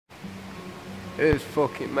It is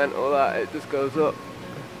fucking mental that, it just goes up.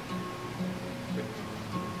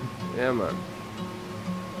 Yeah man.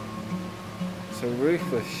 Some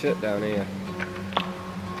ruthless shit down here.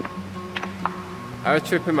 I was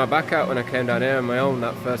tripping my back out when I came down here on my own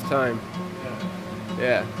that first time.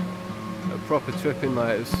 Yeah. A proper tripping,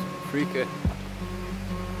 like, it was freaky.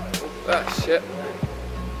 Ah shit.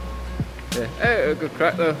 Yeah, hey, a good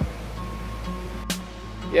crack though.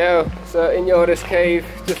 Yo, so in Yoda's cave,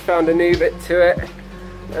 just found a new bit to it.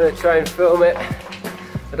 I'm gonna try and film it.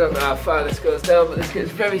 I don't know how far this goes down, but this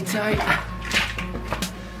gets very tight.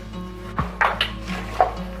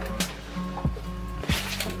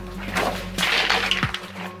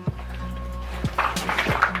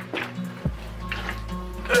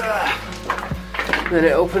 Then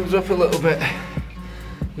it opens up a little bit.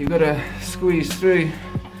 You've got to squeeze through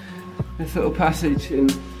this little passage, and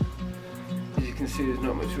as you can see there's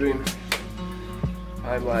not much room.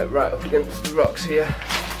 I'm like right up against the rocks here.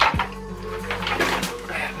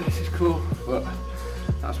 This is cool, but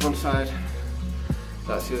that's one side,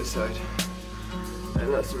 that's the other side,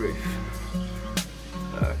 and that's the roof.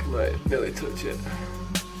 I can like nearly touch it.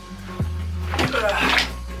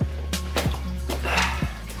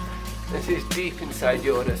 This is deep inside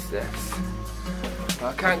Yoda's, this. But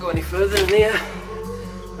I can't go any further than here.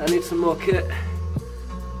 I need some more kit.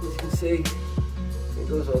 As you can see, it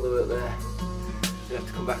goes all the way up there. You have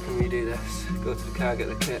to come back and redo this. Go to the car, get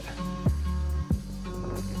the kit.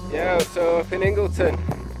 Yeah, so up in Ingleton,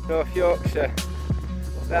 North Yorkshire.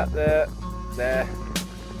 That there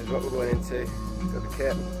is what we're going into. Got the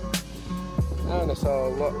kit. And it's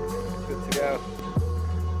all locked, good to go.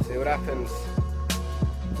 See what happens.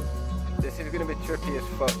 This is going to be trippy as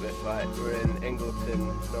fuck, this, like, we're in Ingleton,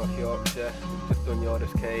 North Yorkshire, just done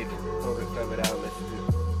Yoda's Cave, a little bit further down. This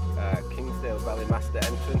is Kingsdale Valley Master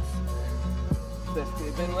entrance. Basically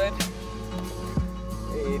a bin lid,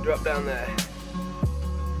 and you drop down there.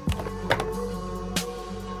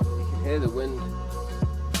 You can hear the wind.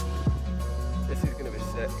 This is going to be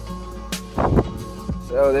sick.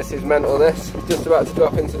 So this is mental, this, just about to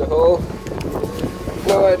drop into the hole.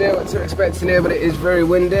 No idea what to expect in here, but it is very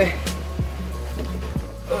windy.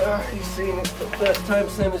 He's seen it for the first time,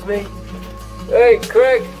 same as me. Hey,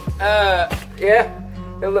 Craig. Yeah,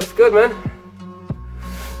 it looks good, man.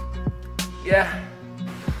 Yeah.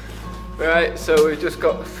 Right, so we've just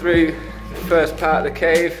got through the first part of the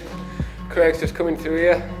cave. Craig's just coming through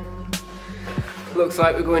here. Looks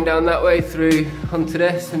like we're going down that way through onto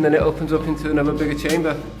this, and then it opens up into another bigger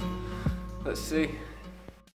chamber. Let's see.